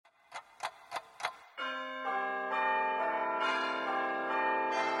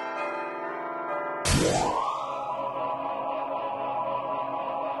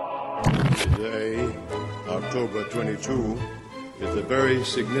Today, October 22, is a very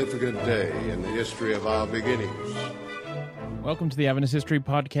significant day in the history of our beginnings. Welcome to the Adventist History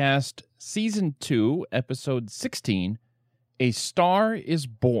Podcast, Season 2, Episode 16, A Star is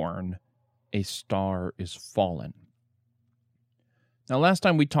Born, a Star is Fallen. Now, last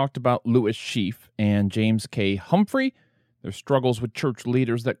time we talked about Louis Sheaf and James K. Humphrey, their struggles with church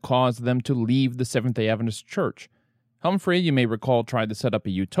leaders that caused them to leave the Seventh-day Adventist Church. Humphrey, you may recall, tried to set up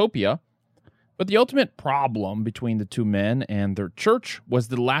a utopia, but the ultimate problem between the two men and their church was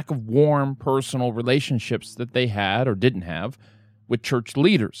the lack of warm personal relationships that they had or didn't have with church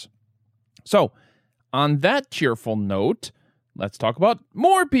leaders. So, on that cheerful note, let's talk about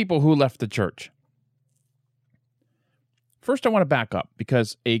more people who left the church. First, I want to back up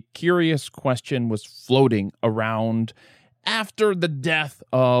because a curious question was floating around after the death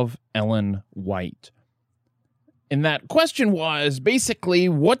of Ellen White. And that question was basically,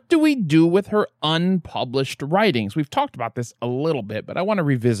 what do we do with her unpublished writings? We've talked about this a little bit, but I want to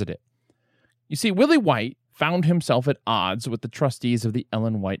revisit it. You see, Willie White found himself at odds with the trustees of the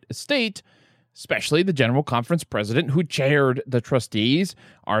Ellen White estate, especially the General Conference president who chaired the trustees,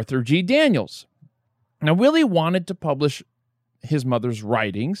 Arthur G. Daniels. Now, Willie wanted to publish his mother's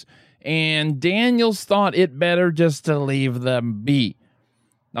writings, and Daniels thought it better just to leave them be.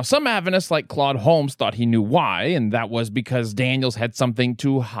 Now, some Adventists like Claude Holmes thought he knew why, and that was because Daniels had something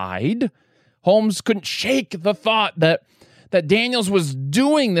to hide. Holmes couldn't shake the thought that Daniels was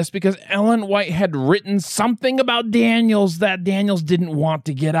doing this because Ellen White had written something about Daniels that Daniels didn't want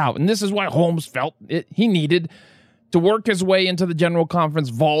to get out. And this is why Holmes felt he needed to work his way into the General Conference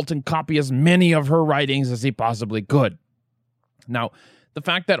vault and copy as many of her writings as he possibly could. Now, the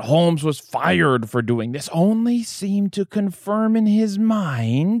fact that Holmes was fired for doing this only seemed to confirm in his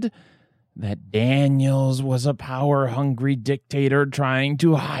mind that Daniels was a power-hungry dictator trying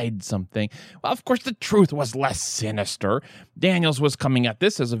to hide something. Well, of course, the truth was less sinister. Daniels was coming at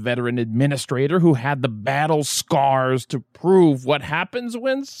this as a veteran administrator who had the battle scars to prove what happens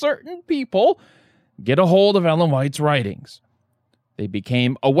when certain people get a hold of Ellen White's writings. They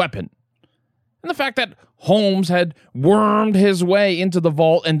became a weapon. And the fact that Holmes had wormed his way into the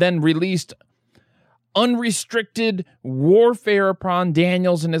vault and then released unrestricted warfare upon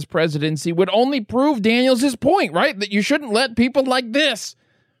Daniels and his presidency would only prove Daniels' point, right? That you shouldn't let people like this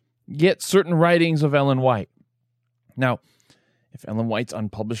get certain writings of Ellen White. Now, if Ellen White's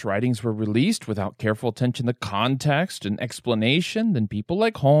unpublished writings were released without careful attention to context and explanation, then people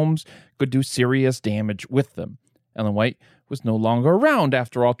like Holmes could do serious damage with them. Ellen White was no longer around,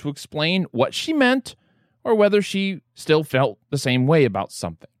 after all, to explain what she meant or whether she still felt the same way about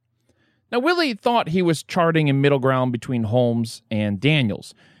something. Now, Willie thought he was charting a middle ground between Holmes and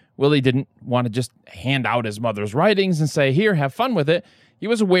Daniels. Willie didn't want to just hand out his mother's writings and say, here, have fun with it. He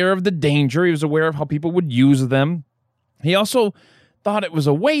was aware of the danger. He was aware of how people would use them. He also thought it was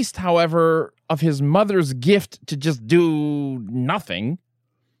a waste, however, of his mother's gift to just do nothing.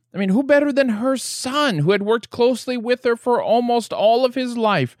 I mean, who better than her son, who had worked closely with her for almost all of his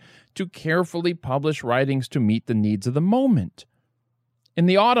life, to carefully publish writings to meet the needs of the moment? In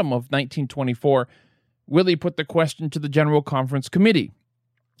the autumn of 1924, Willie put the question to the General Conference Committee.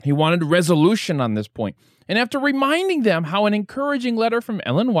 He wanted a resolution on this point, and after reminding them how an encouraging letter from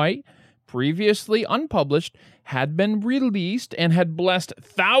Ellen White, previously unpublished, had been released and had blessed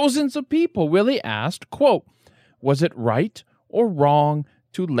thousands of people, Willie asked, quote, was it right or wrong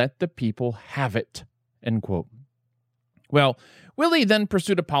to let the people have it, end quote. Well, Willie then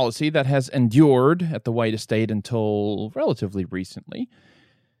pursued a policy that has endured at the White estate until relatively recently.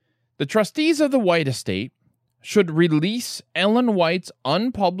 The trustees of the White estate should release Ellen White's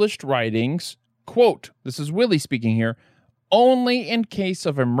unpublished writings, quote, this is Willie speaking here, only in case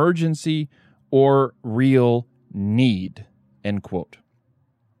of emergency or real need, end quote.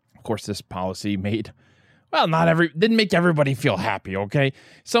 Of course, this policy didn't make everybody feel happy, okay?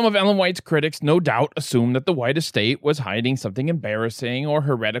 Some of Ellen White's critics no doubt assumed that the White estate was hiding something embarrassing or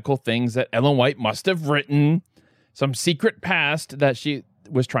heretical things that Ellen White must have written, some secret past that she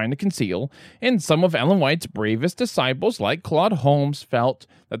was trying to conceal, and some of Ellen White's bravest disciples, like Claude Holmes, felt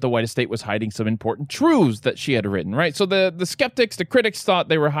that the White estate was hiding some important truths that she had written, right? So the skeptics, the critics thought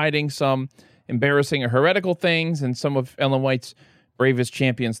they were hiding some embarrassing or heretical things, and some of Ellen White's bravest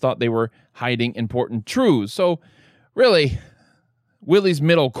champions thought they were hiding important truths. So really, Willie's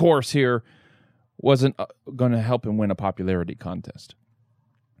middle course here wasn't going to help him win a popularity contest.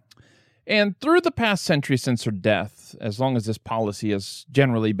 And through the past century since her death, as long as this policy has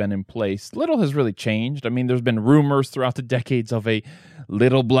generally been in place, little has really changed. I mean, there's been rumors throughout the decades of a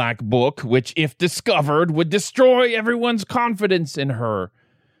little black book, which, if discovered, would destroy everyone's confidence in her.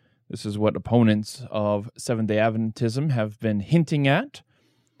 This is what opponents of Seventh-day Adventism have been hinting at.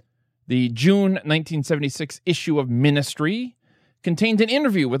 The June 1976 issue of Ministry contained an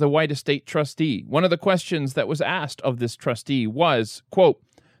interview with a White Estate trustee. One of the questions that was asked of this trustee was, quote,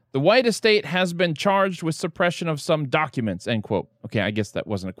 "The White Estate has been charged with suppression of some documents," end quote. Okay, I guess that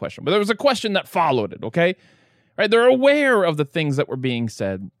wasn't a question, but there was a question that followed it, okay? Right, they're aware of the things that were being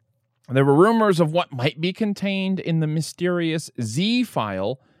said. There were rumors of what might be contained in the mysterious Z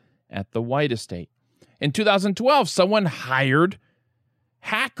file at the White Estate. In 2012, someone hired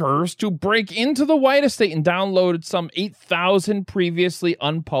hackers to break into the White Estate and downloaded some 8,000 previously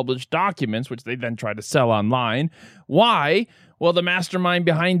unpublished documents, which they then tried to sell online. Why? Well, the mastermind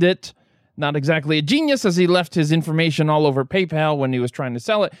behind it, not exactly a genius, as he left his information all over PayPal when he was trying to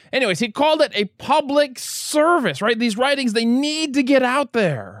sell it. Anyways, he called it a public service, right? These writings, they need to get out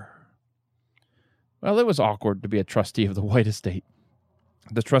there. Well, it was awkward to be a trustee of the White Estate.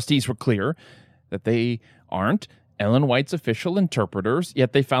 The trustees were clear that they aren't Ellen White's official interpreters,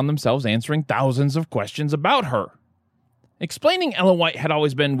 yet they found themselves answering thousands of questions about her. Explaining Ellen White had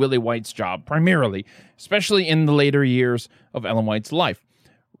always been Willie White's job, primarily, especially in the later years of Ellen White's life.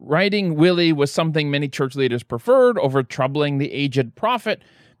 Writing Willie was something many church leaders preferred over troubling the aged prophet,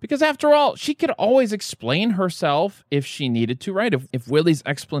 because after all, she could always explain herself if she needed to, right? If Willie's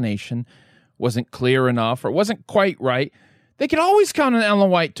explanation wasn't clear enough or wasn't quite right, they could always count on Ellen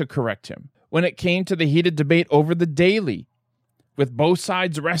White to correct him. When it came to the heated debate over the daily, with both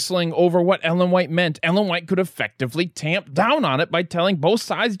sides wrestling over what Ellen White meant, Ellen White could effectively tamp down on it by telling both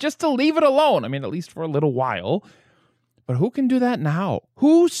sides just to leave it alone. I mean, at least for a little while. But who can do that now?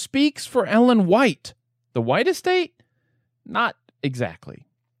 Who speaks for Ellen White? The White Estate? Not exactly.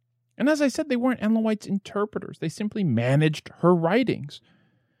 And as I said, they weren't Ellen White's interpreters. They simply managed her writings.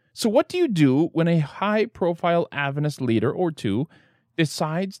 So what do you do when a high-profile Adventist leader or two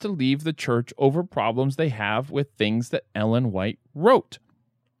decides to leave the church over problems they have with things that Ellen White wrote?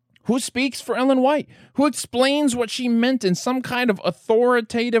 Who speaks for Ellen White? Who explains what she meant in some kind of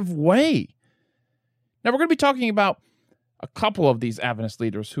authoritative way? Now, we're going to be talking about a couple of these Adventist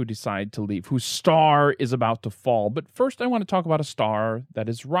leaders who decide to leave, whose star is about to fall. But first, I want to talk about a star that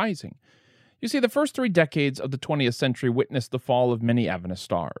is rising. You see, the first 3 decades of the 20th century witnessed the fall of many Adventist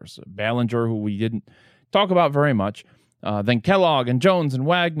stars. Ballinger, who we didn't talk about very much, then Kellogg and Jones and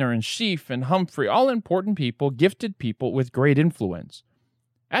Wagner and Sheaf and Humphrey, all important people, gifted people with great influence.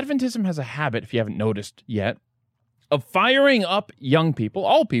 Adventism has a habit, if you haven't noticed yet, of firing up young people,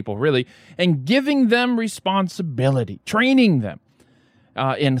 all people really, and giving them responsibility, training them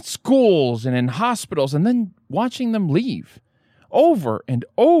in schools and in hospitals, and then watching them leave. Over and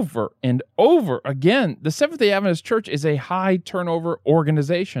over and over again, the Seventh-day Adventist Church is a high turnover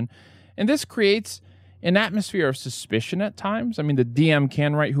organization, and this creates an atmosphere of suspicion at times. I mean, the D.M.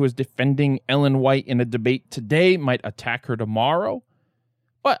 Canright, who is defending Ellen White in a debate today, might attack her tomorrow.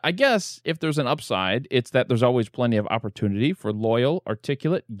 But I guess if there's an upside, it's that there's always plenty of opportunity for loyal,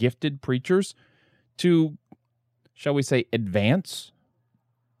 articulate, gifted preachers to, shall we say, advance.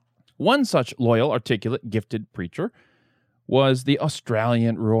 One such loyal, articulate, gifted preacher was the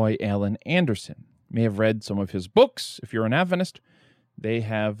Australian Roy Allen Anderson. You may have read some of his books if you're an Adventist. They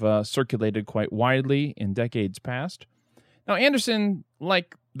have circulated quite widely in decades past. Now, Anderson,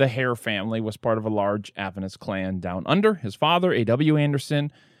 like the Hare family, was part of a large Adventist clan down under. His father, A.W.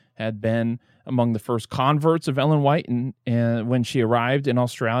 Anderson, had been among the first converts of Ellen White when she arrived in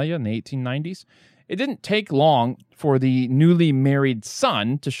Australia in the 1890s. It didn't take long for the newly married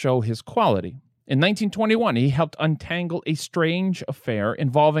son to show his quality. In 1921, he helped untangle a strange affair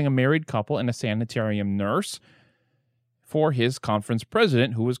involving a married couple and a sanitarium nurse for his conference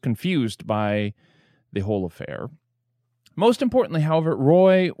president, who was confused by the whole affair. Most importantly, however,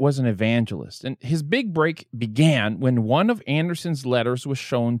 Roy was an evangelist, and his big break began when one of Anderson's letters was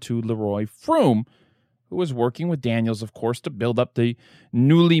shown to Leroy Froom, who was working with Daniels, of course, to build up the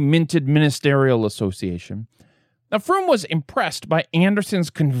newly minted ministerial association. Now, Froom was impressed by Anderson's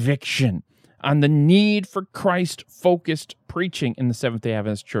conviction on the need for Christ-focused preaching in the Seventh-day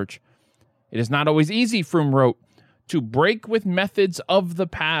Adventist Church. It is not always easy, Froom wrote, to break with methods of the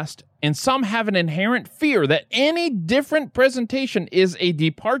past, and some have an inherent fear that any different presentation is a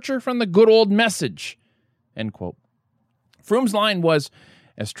departure from the good old message, end quote. Froom's line was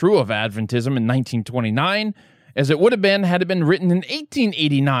as true of Adventism in 1929 as it would have been had it been written in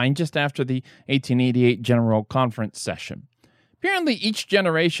 1889, just after the 1888 General Conference session. Apparently, each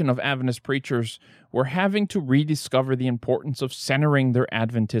generation of Adventist preachers were having to rediscover the importance of centering their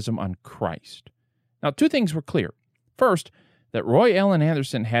Adventism on Christ. Now, two things were clear. First, that Roy Allen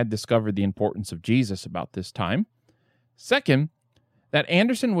Anderson had discovered the importance of Jesus about this time. Second, that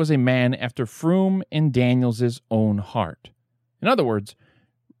Anderson was a man after Froom and Daniels' own heart. In other words,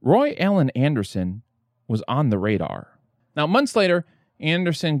 Roy Allen Anderson was on the radar. Now, months later,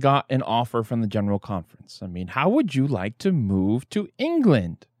 Anderson got an offer from the General Conference. I mean, how would you like to move to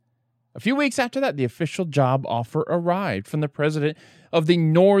England? A few weeks after that, the official job offer arrived from the president of the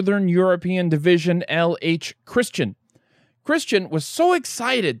Northern European Division, L.H. Christian. Christian was so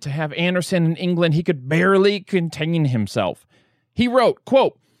excited to have Anderson in England, he could barely contain himself. He wrote,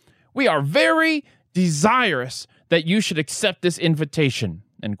 quote, "We are very desirous that you should accept this invitation,"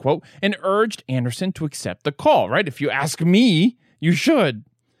 end quote, and urged Anderson to accept the call, right? If you ask me, you should.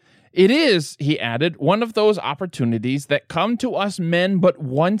 It is, he added, one of those opportunities that come to us men but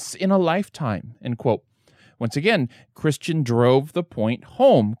once in a lifetime, end quote. Once again, Christian drove the point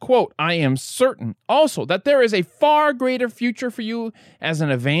home. Quote, "I am certain also that there is a far greater future for you as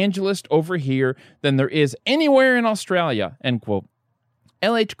an evangelist over here than there is anywhere in Australia," end quote.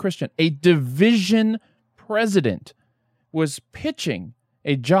 L.H. Christian, a division president, was pitching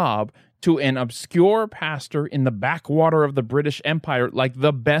a job to an obscure pastor in the backwater of the British Empire like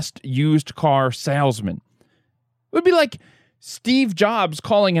the best used car salesman. It would be like Steve Jobs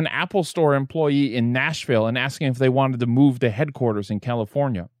calling an Apple Store employee in Nashville and asking if they wanted to move to headquarters in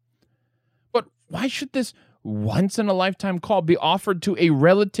California. But why should this once-in-a-lifetime call be offered to a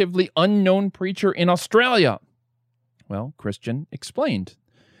relatively unknown preacher in Australia? Well, Christian explained.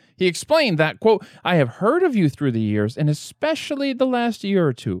 He explained that, quote, "I have heard of you through the years, and especially the last year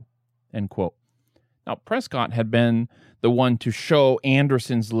or two," end quote. Now, Prescott had been the one to show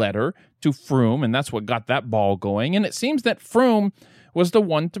Anderson's letter to Froom, and that's what got that ball going. And it seems that Froom was the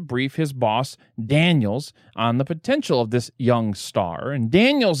one to brief his boss, Daniels, on the potential of this young star. And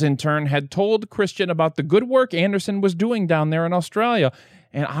Daniels, in turn, had told Christian about the good work Anderson was doing down there in Australia.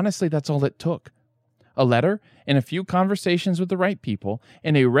 And honestly, that's all it took. A letter and a few conversations with the right people,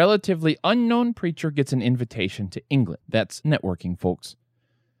 and a relatively unknown preacher gets an invitation to England. That's networking, folks.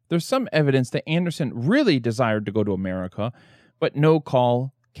 There's some evidence that Anderson really desired to go to America, but no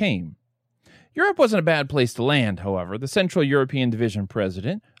call came. Europe wasn't a bad place to land, however. The Central European Division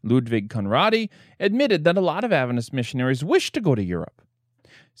president, Ludwig Conradi, admitted that a lot of Adventist missionaries wished to go to Europe.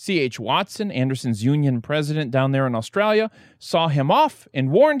 C.H. Watson, Anderson's union president down there in Australia, saw him off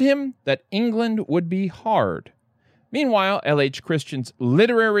and warned him that England would be hard. Meanwhile, L.H. Christian's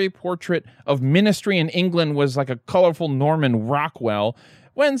literary portrait of ministry in England was like a colorful Norman Rockwell,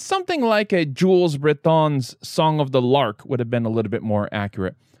 when something like a Jules Breton's Song of the Lark would have been a little bit more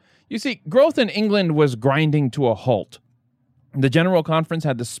accurate. You see, growth in England was grinding to a halt. The General Conference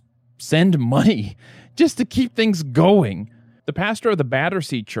had to send money just to keep things going. The pastor of the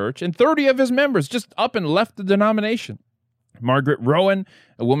Battersea Church and 30 of his members just up and left the denomination. Margaret Rowan,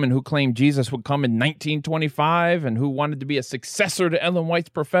 a woman who claimed Jesus would come in 1925 and who wanted to be a successor to Ellen White's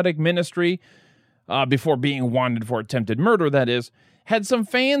prophetic ministry, before being wanted for attempted murder, that is, had some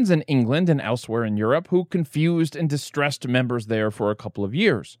fans in England and elsewhere in Europe who confused and distressed members there for a couple of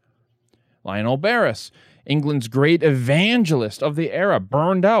years. Lionel Barris, England's great evangelist of the era,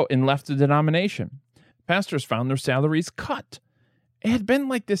 burned out and left the denomination. Pastors found their salaries cut. It had been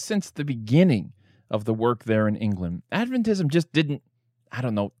like this since the beginning of the work there in England. Adventism just didn't,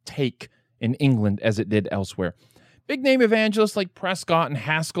 take in England as it did elsewhere. Big-name evangelists like Prescott and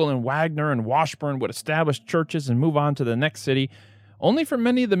Haskell and Wagner and Washburn would establish churches and move on to the next city, only for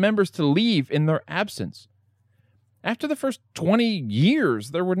many of the members to leave in their absence. After the first 20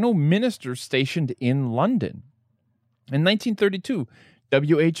 years, there were no ministers stationed in London. In 1932,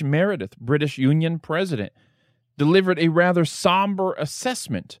 W.H. Meredith, British Union president, delivered a rather somber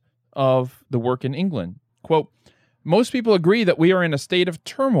assessment of the work in England. Quote, "Most people agree that we are in a state of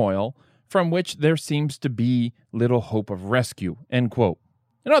turmoil from which there seems to be little hope of rescue," end quote.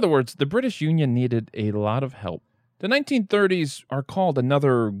 In other words, the British Union needed a lot of help. The 1930s are called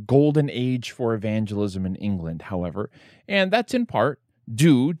another golden age for evangelism in England, however, and that's in part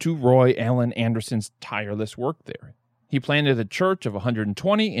due to Roy Allen Anderson's tireless work there. He planted a church of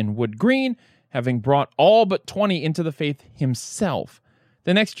 120 in Wood Green, having brought all but 20 into the faith himself.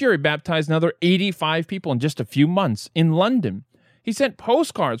 The next year, he baptized another 85 people in just a few months in London. He sent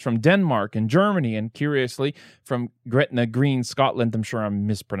postcards from Denmark and Germany, and curiously, from Gretna Green, Scotland. I'm sure I'm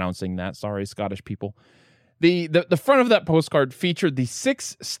mispronouncing that. Sorry, Scottish people. The front of that postcard featured the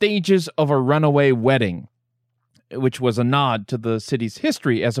 6 stages of a runaway wedding, which was a nod to the city's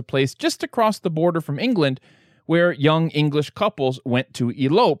history as a place just across the border from England where young English couples went to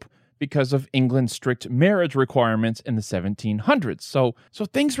elope because of England's strict marriage requirements in the 1700s. So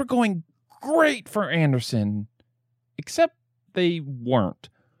things were going great for Anderson, except they weren't.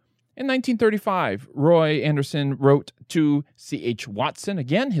 In 1935, Roy Anderson wrote to C.H. Watson,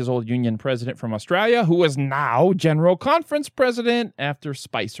 again, his old Union president from Australia, who was now General Conference president after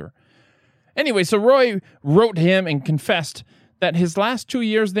Spicer. Anyway, so Roy wrote him and confessed that his last 2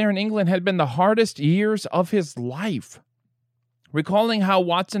 years there in England had been the hardest years of his life. Recalling how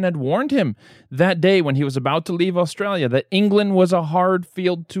Watson had warned him that day when he was about to leave Australia that England was a hard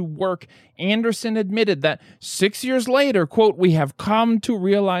field to work, Anderson admitted that 6 years later, quote, "we have come to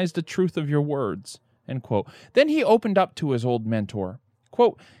realize the truth of your words," end quote. Then he opened up to his old mentor.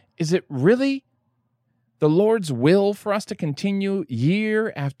 Quote, "Is it really the Lord's will for us to continue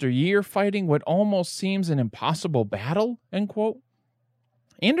year after year fighting what almost seems an impossible battle?" End quote.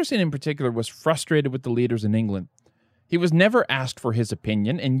 Anderson in particular was frustrated with the leaders in England. He was never asked for his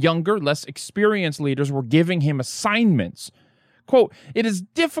opinion, and younger, less experienced leaders were giving him assignments. Quote, "It is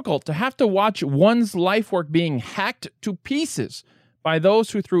difficult to have to watch one's life work being hacked to pieces by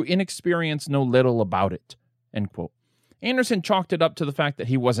those who through inexperience know little about it," end quote. Anderson chalked it up to the fact that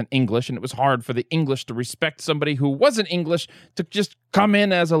he wasn't English, and it was hard for the English to respect somebody who wasn't English to just come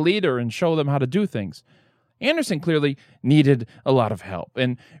in as a leader and show them how to do things. Anderson clearly needed a lot of help,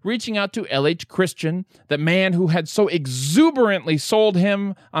 and reaching out to L.H. Christian, the man who had so exuberantly sold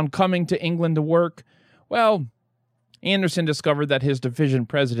him on coming to England to work, well, Anderson discovered that his division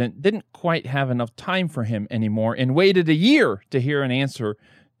president didn't quite have enough time for him anymore and waited a year to hear an answer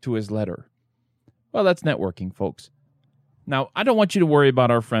to his letter. Well, that's networking, folks. Now, I don't want you to worry about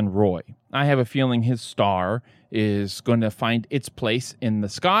our friend Roy. I have a feeling his star is going to find its place in the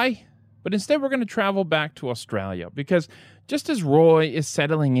sky. But instead, we're going to travel back to Australia because just as Roy is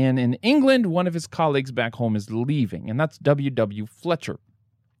settling in England, one of his colleagues back home is leaving, and that's W.W. Fletcher.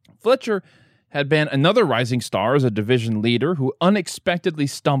 Fletcher had been another rising star as a division leader who unexpectedly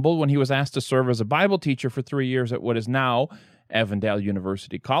stumbled when he was asked to serve as a Bible teacher for 3 years at what is now Avondale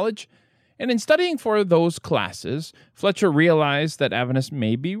University College. And in studying for those classes, Fletcher realized that Adventists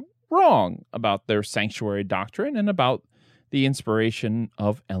may be wrong about their sanctuary doctrine and about the inspiration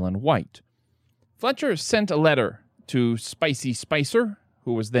of Ellen White. Fletcher sent a letter to Spicy Spicer,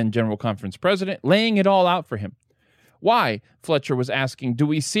 who was then General Conference president, laying it all out for him. Why, Fletcher was asking, do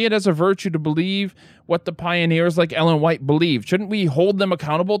we see it as a virtue to believe what the pioneers like Ellen White believed? Shouldn't we hold them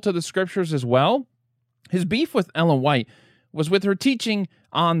accountable to the scriptures as well? His beef with Ellen White was with her teaching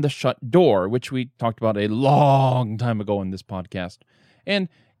on the shut door, which we talked about a long time ago in this podcast. And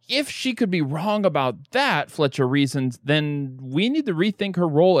if she could be wrong about that, Fletcher reasons, then we need to rethink her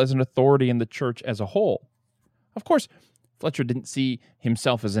role as an authority in the church as a whole. Of course, Fletcher didn't see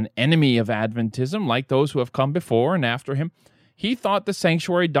himself as an enemy of Adventism like those who have come before and after him. He thought the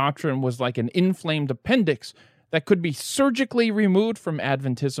sanctuary doctrine was like an inflamed appendix that could be surgically removed from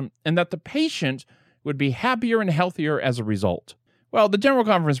Adventism and that the patient would be happier and healthier as a result. Well, the General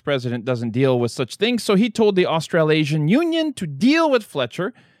Conference president doesn't deal with such things, so he told the Australasian Union to deal with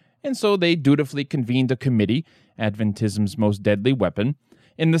Fletcher, and so they dutifully convened a committee, Adventism's most deadly weapon,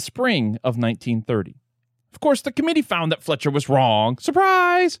 in the spring of 1930. Of course, the committee found that Fletcher was wrong,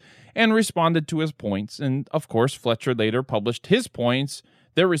 surprise, and responded to his points, and of course, Fletcher later published his points,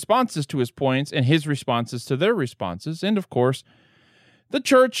 their responses to his points, and his responses to their responses, and of course, the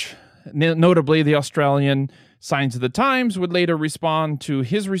church, notably the Australian Signs of the Times, would later respond to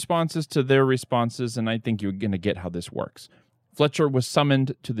his responses to their responses, and I think you're going to get how this works. Fletcher was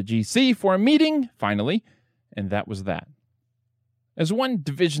summoned to the GC for a meeting, finally, and that was that. As one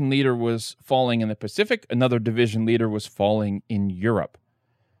division leader was falling in the Pacific, another division leader was falling in Europe.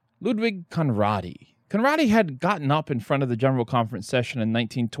 Ludwig Conradi. Conradi had gotten up in front of the General Conference session in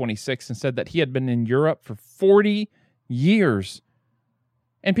 1926 and said that he had been in Europe for 40 years.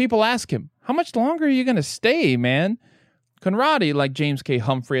 And people ask him, how much longer are you going to stay, man? Conradi, like James K.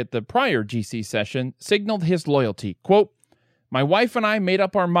 Humphrey at the prior GC session, signaled his loyalty. Quote, "My wife and I made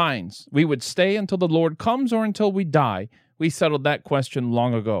up our minds. We would stay until the Lord comes or until we die. We settled that question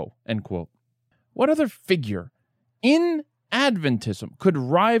long ago." End quote. What other figure in Adventism could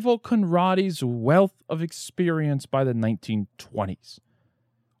rival Conradi's wealth of experience by the 1920s?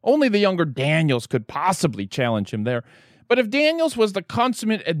 Only the younger Daniels could possibly challenge him there. But if Daniels was the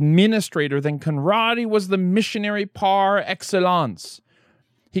consummate administrator, then Conradi was the missionary par excellence.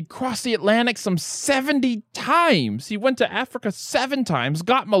 He crossed the Atlantic some 70 times. He went to Africa 7 times,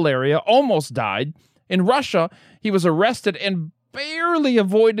 got malaria, almost died. In Russia, he was arrested and barely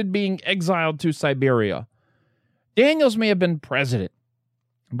avoided being exiled to Siberia. Daniels may have been president,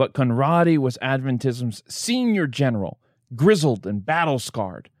 But Conradi was Adventism's senior general, grizzled and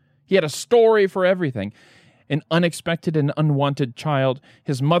battle-scarred. He had a story for everything. An unexpected and unwanted child,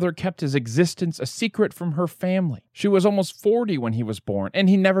 his mother kept his existence a secret from her family. She was almost 40 when he was born, and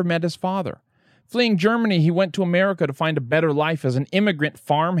he never met his father. Fleeing Germany, he went to America to find a better life as an immigrant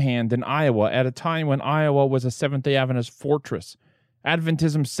farmhand in Iowa at a time when Iowa was a Seventh-day Adventist fortress.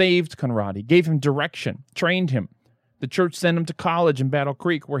 Adventism saved Conradi, gave him direction, trained him. The church sent him to college in Battle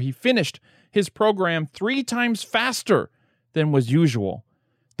Creek, where he finished his program 3 times faster than was usual.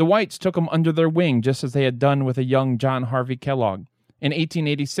 The Whites took him under their wing, just as they had done with a young John Harvey Kellogg. In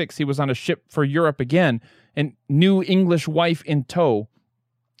 1886, he was on a ship for Europe again, and new English wife in tow.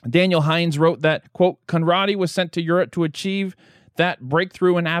 Daniel Hines wrote that, quote, Conradi was sent to Europe to achieve that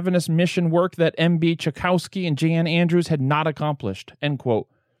breakthrough in Adventist mission work that M.B. Chakowski and J.N. Andrews had not accomplished, end quote.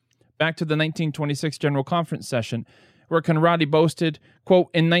 Back to the 1926 General Conference session, where Conradi boasted, quote,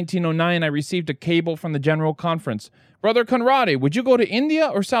 in 1909, I received a cable from the General Conference. Brother Conradi, would you go to India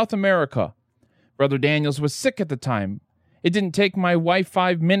or South America? Brother Daniels was sick at the time. It didn't take my wife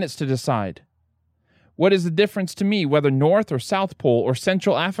 5 minutes to decide. What is the difference to me, whether North or South Pole or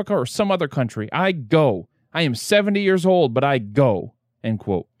Central Africa or some other country? I go. I am 70 years old, but I go, end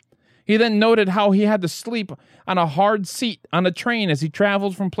quote. He then noted how he had to sleep on a hard seat on a train as he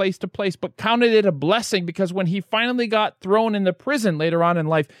traveled from place to place, but counted it a blessing because when he finally got thrown into prison later on in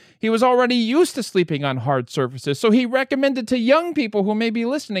life, he was already used to sleeping on hard surfaces. So he recommended to young people who may be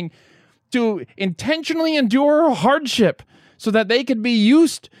listening to intentionally endure hardship so that they could be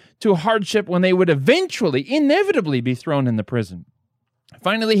used to hardship when they would eventually, inevitably be thrown into prison.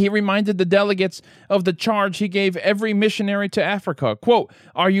 Finally, he reminded the delegates of the charge he gave every missionary to Africa. Quote,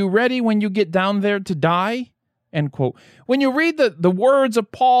 are you ready when you get down there to die? End quote. When you read the words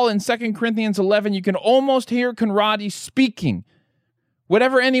of Paul in 2 Corinthians 11, you can almost hear Conradi speaking.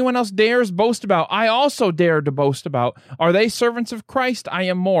 Whatever anyone else dares boast about, I also dare to boast about. Are they servants of Christ? I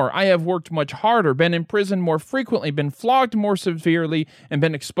am more. I have worked much harder, been in prison more frequently, been flogged more severely, and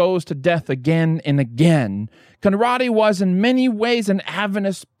been exposed to death again and again. Conradi was in many ways an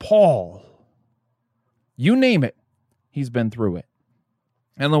Adventist Paul. You name it, he's been through it.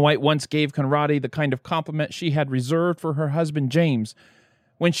 Ellen White once gave Conradi the kind of compliment she had reserved for her husband James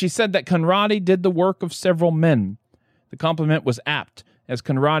when she said that Conradi did the work of several men. The compliment was apt, as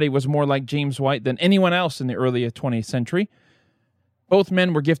Conradi was more like James White than anyone else in the early 20th century. Both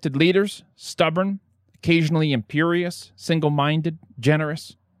men were gifted leaders, stubborn, occasionally imperious, single-minded,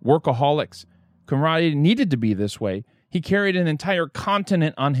 generous, workaholics. Conradi needed to be this way. He carried an entire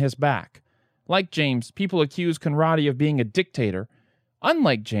continent on his back. Like James, people accused Conradi of being a dictator.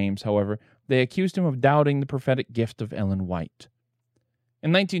 Unlike James, however, they accused him of doubting the prophetic gift of Ellen White. In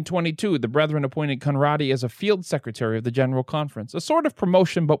 1922, the Brethren appointed Conradi as a field secretary of the General Conference, a sort of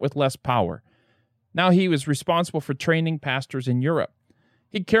promotion but with less power. Now he was responsible for training pastors in Europe.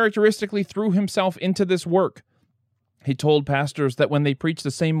 He characteristically threw himself into this work. He told pastors that when they preach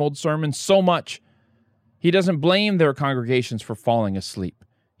the same old sermons so much, he doesn't blame their congregations for falling asleep.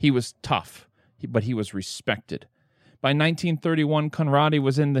 He was tough, but he was respected. By 1931, Conradi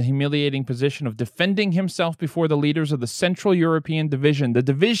was in the humiliating position of defending himself before the leaders of the Central European Division, the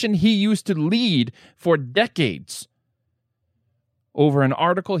division he used to lead for decades, over an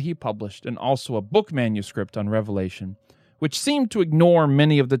article he published and also a book manuscript on Revelation, which seemed to ignore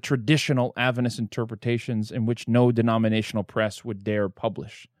many of the traditional Adventist interpretations in which no denominational press would dare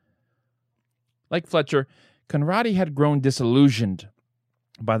publish. Like Fletcher, Conradi had grown disillusioned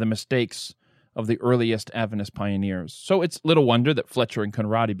by the mistakes of the earliest Adventist pioneers, so it's little wonder that Fletcher and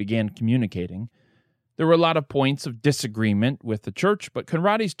Conradi began communicating. There were a lot of points of disagreement with the church, but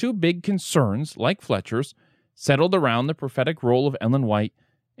Conradi's 2 big concerns, like Fletcher's, settled around the prophetic role of Ellen White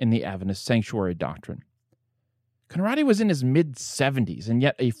in the Adventist sanctuary doctrine. Conradi was in his mid-70s and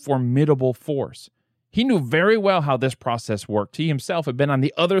yet a formidable force. He knew very well how this process worked. He himself had been on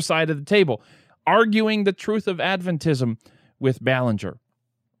the other side of the table, arguing the truth of Adventism with Ballinger.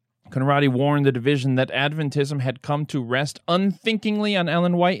 Conradi warned the division that Adventism had come to rest unthinkingly on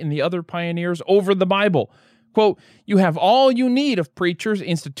Ellen White and the other pioneers over the Bible. Quote, you have all you need of preachers,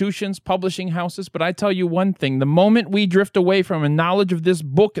 institutions, publishing houses, but I tell you one thing, the moment we drift away from a knowledge of this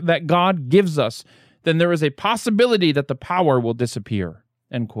book that God gives us, then there is a possibility that the power will disappear,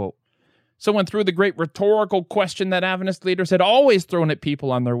 end quote. Someone threw the great rhetorical question that Adventist leaders had always thrown at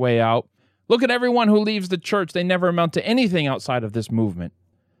people on their way out. Look at everyone who leaves the church. They never amount to anything outside of this movement.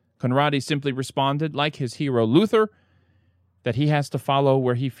 Conradi simply responded, like his hero Luther, that he has to follow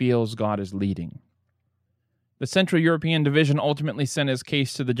where he feels God is leading. The Central European Division ultimately sent his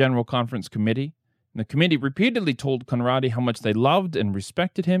case to the General Conference Committee. The committee repeatedly told Conradi how much they loved and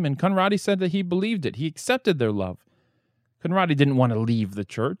respected him, and Conradi said that he believed it. He accepted their love. Conradi didn't want to leave the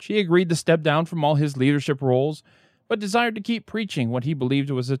church. He agreed to step down from all his leadership roles, but desired to keep preaching what he believed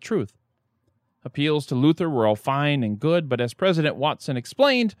was the truth. Appeals to Luther were all fine and good, but as President Watson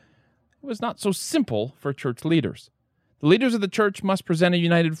explained, it was not so simple for church leaders. The leaders of the church must present a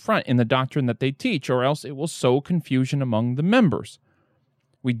united front in the doctrine that they teach, or else it will sow confusion among the members.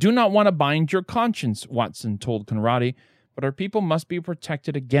 We do not want to bind your conscience, Watson told Conradi, but our people must be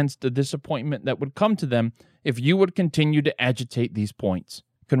protected against the disappointment that would come to them if you would continue to agitate these points.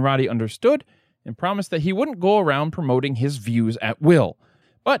 Conradi understood and promised that he wouldn't go around promoting his views at will.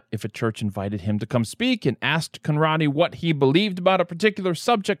 But if a church invited him to come speak and asked Conradi what he believed about a particular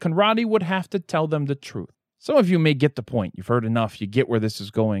subject, Conradi would have to tell them the truth. Some of you may get the point. You've heard enough. You get where this is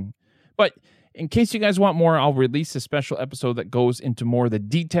going. But in case you guys want more, I'll release a special episode that goes into more of the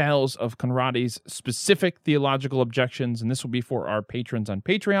details of Conradi's specific theological objections, and this will be for our patrons on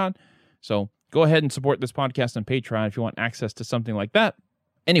Patreon. So go ahead and support this podcast on Patreon if you want access to something like that.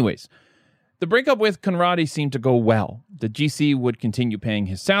 Anyways, the breakup with Conradi seemed to go well. The GC would continue paying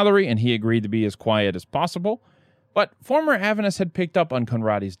his salary, and he agreed to be as quiet as possible. But former Adventists had picked up on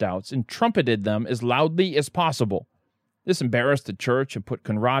Conradi's doubts and trumpeted them as loudly as possible. This embarrassed the church and put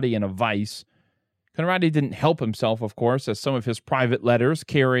Conradi in a vice. Conradi didn't help himself, of course, as some of his private letters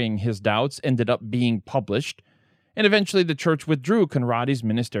carrying his doubts ended up being published, and eventually the church withdrew Conradi's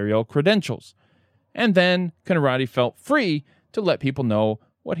ministerial credentials. And then Conradi felt free to let people know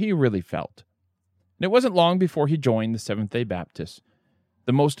what he really felt. And it wasn't long before he joined the Seventh-day Baptists.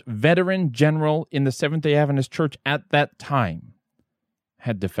 The most veteran general in the Seventh-day Adventist Church at that time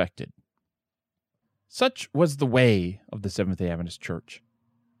had defected. Such was the way of the Seventh-day Adventist Church.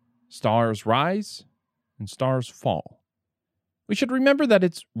 Stars rise and stars fall. We should remember that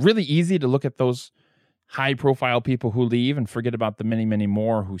it's really easy to look at those high-profile people who leave and forget about the many, many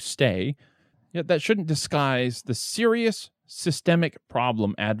more who stay. Yet that shouldn't disguise the serious systemic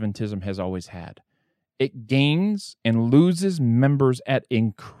problem Adventism has always had. It gains and loses members at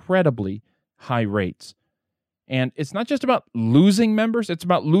incredibly high rates. And it's not just about losing members, it's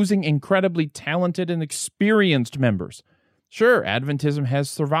about losing incredibly talented and experienced members. Sure, Adventism has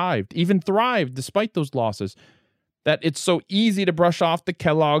survived, even thrived despite those losses. That it's so easy to brush off the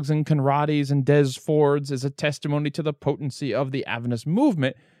Kellogg's and Conradis and Des Fords is a testimony to the potency of the Adventist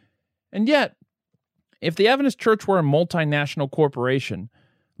movement. And yet, if the Adventist Church were a multinational corporation,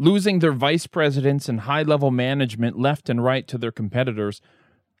 losing their vice presidents and high-level management left and right to their competitors,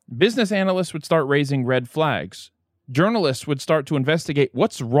 business analysts would start raising red flags. Journalists would start to investigate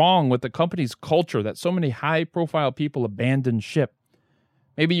what's wrong with the company's culture that so many high-profile people abandon ship.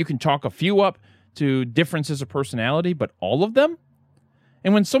 Maybe you can chalk a few up to differences of personality, but all of them?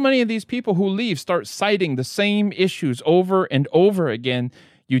 And when so many of these people who leave start citing the same issues over and over again,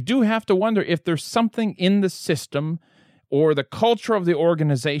 you do have to wonder if there's something in the system or the culture of the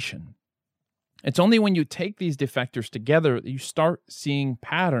organization. It's only when you take these defectors together that you start seeing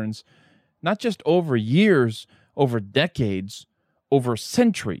patterns, not just over years, over decades, over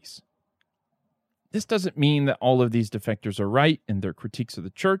centuries. This doesn't mean that all of these defectors are right in their critiques of the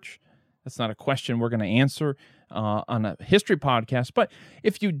church. That's not a question we're going to answer on a history podcast. But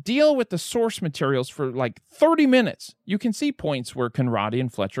if you deal with the source materials for like 30 minutes, you can see points where Conradi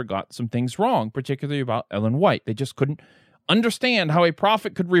and Fletcher got some things wrong, particularly about Ellen White. They just couldn't understand how a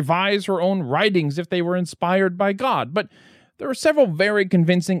prophet could revise her own writings if they were inspired by God. But there are several very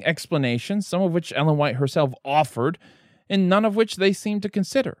convincing explanations, some of which Ellen White herself offered, and none of which they seemed to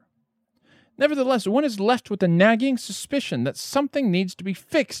consider. Nevertheless, one is left with a nagging suspicion that something needs to be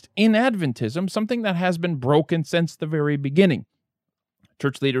fixed in Adventism, something that has been broken since the very beginning.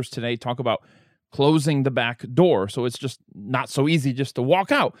 Church leaders today talk about closing the back door, so it's just not so easy just to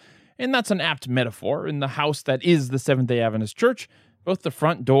walk out. And that's an apt metaphor. In the house that is the Seventh-day Adventist Church, both the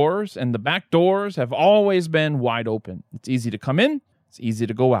front doors and the back doors have always been wide open. It's easy to come in, it's easy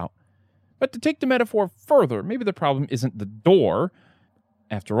to go out. But to take the metaphor further, maybe the problem isn't the door.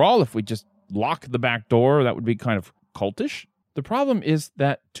 After all, if we just lock the back door, that would be kind of cultish. The problem is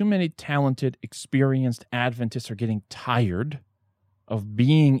that too many talented, experienced Adventists are getting tired of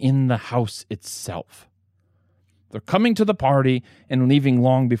being in the house itself. They're coming to the party and leaving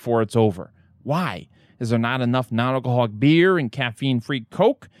long before it's over. Why? Is there not enough non-alcoholic beer and caffeine-free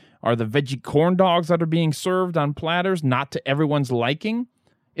Coke? Are the veggie corn dogs that are being served on platters not to everyone's liking?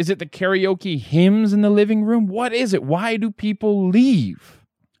 Is it the karaoke hymns in the living room? What is it? Why do people leave?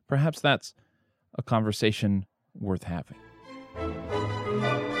 Perhaps that's a conversation worth having.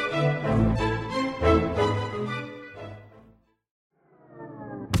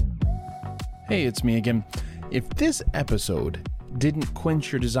 Hey, it's me again. If this episode didn't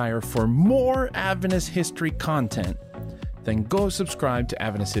quench your desire for more Adventist history content, then go subscribe to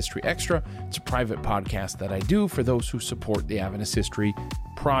Adventist History Extra. It's a private podcast that I do for those who support the Adventist History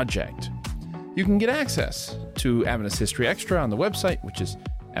Project. You can get access to Adventist History Extra on the website, which is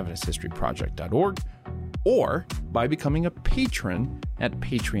AdventistHistoryProject.org, or by becoming a patron at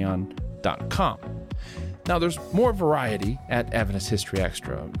patreon.com. Now, there's more variety at Adventist History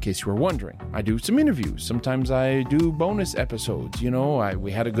Extra, in case you were wondering. I do some interviews. Sometimes I do bonus episodes.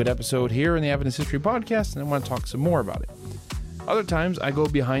 We had a good episode here in the Adventist History Podcast, and I want to talk some more about it. Other times, I go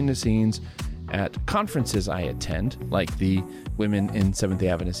behind the scenes at conferences I attend, like the Women in Seventh-day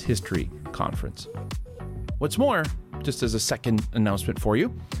Adventist History Conference. What's more, just as a second announcement for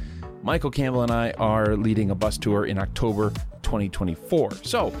you, Michael Campbell and I are leading a bus tour in October 2024.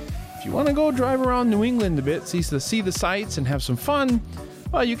 So, if you want to go drive around New England a bit, see the sights and have some fun,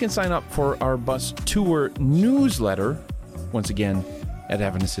 well, you can sign up for our bus tour newsletter, once again, at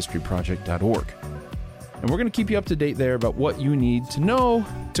AdventistHistoryProject.org. And we're going to keep you up to date there about what you need to know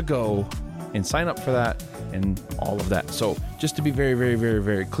to go and sign up for that and all of that. So just to be very, very, very,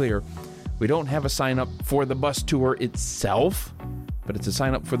 very clear, we don't have a sign up for the bus tour itself, but it's a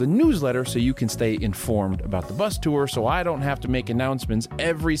sign up for the newsletter so you can stay informed about the bus tour, so I don't have to make announcements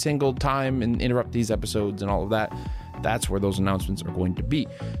every single time and interrupt these episodes and all of that. That's where those announcements are going to be.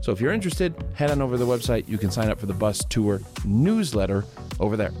 So if you're interested, head on over to the website. You can sign up for the bus tour newsletter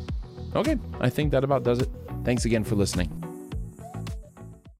over there. Okay, I think that about does it. Thanks again for listening.